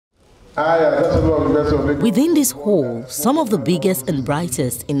Within this hall, some of the biggest and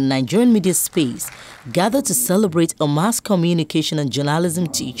brightest in Nigerian media space gathered to celebrate a mass communication and journalism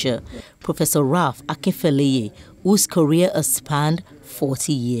teacher, Professor Prof. Akinfeleye, whose career has spanned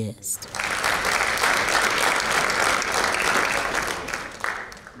 40 years.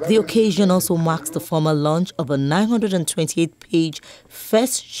 The occasion also marks the formal launch of a 928-page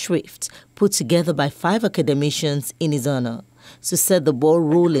first shrift put together by 5 academicians in his honor. To set the ball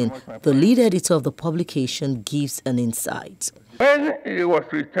rolling, the lead editor of the publication gives an insight. When he was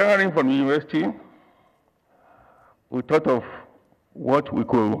returning from university, we thought of what we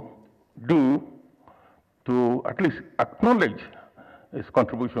could do to at least acknowledge his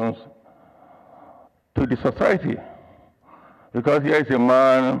contributions to the society. Because here is a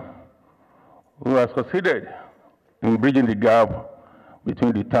man who has succeeded in bridging the gap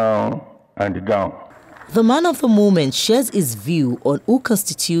between the town and the gown. The man of the moment shares his view on who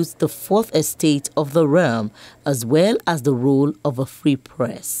constitutes the fourth estate of the realm, as well as the role of a free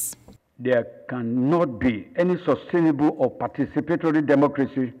press. There cannot be any sustainable or participatory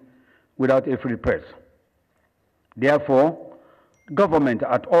democracy without a free press. Therefore, government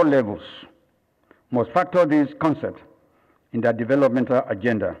at all levels must factor this concept in their developmental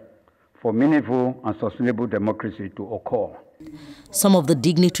agenda for meaningful and sustainable democracy to occur. Some of the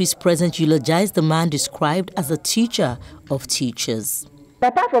dignitaries present eulogized the man described as a teacher of teachers.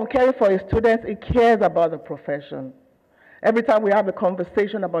 Apart from caring for his students, he cares about the profession. Every time we have a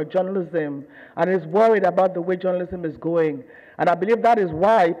conversation about journalism, and is worried about the way journalism is going. And I believe that is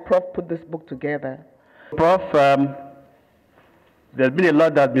why Prof put this book together. Prof, there's been a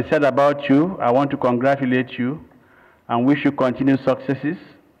lot that's been said about you. I want to congratulate you and wish you continued successes,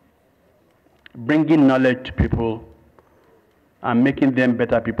 bringing knowledge to people and making them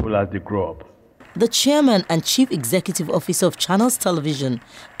better people as they grow up. The chairman and chief executive officer of Channels Television,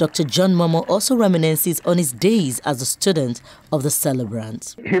 Dr. John Momo, also reminisces on his days as a student of the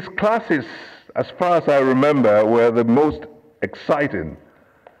celebrant. His classes, as far as I remember, were the most exciting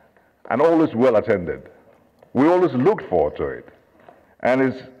and always well attended. We always looked forward to it. And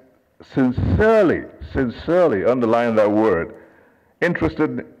is sincerely underline that word,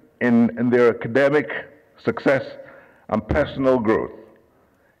 interested in their academic success and personal growth.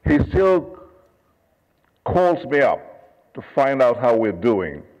 He still calls me up to find out how we're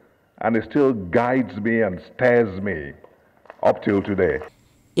doing, and he still guides me and steers me up till today.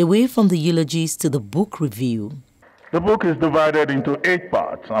 Away from the eulogies to the book review. The book is divided into 8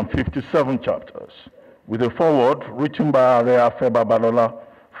 parts and 57 chapters, with a foreword written by Afe Babalola,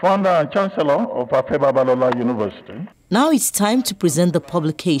 founder and chancellor of Afe Babalola University. Now it's time to present the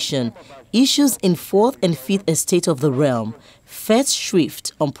publication, Issues in Fourth and Fifth Estate of the Realm, first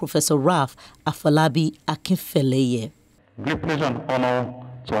shrift on Professor Prof. Akinfeleye. Great pleasure and honor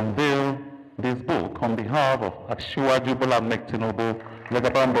to unveil this book on behalf of Asiwaju Bola Ahmed Tinubu,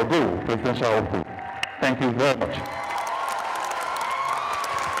 Legaban Bogo, Presidential Office. Thank you very much.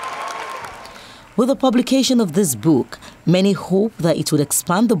 With the publication of this book, many hope that it would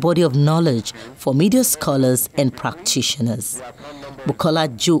expand the body of knowledge for media scholars and practitioners. Bukola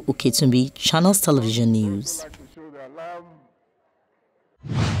Jo Oketumbi, Channels Television News.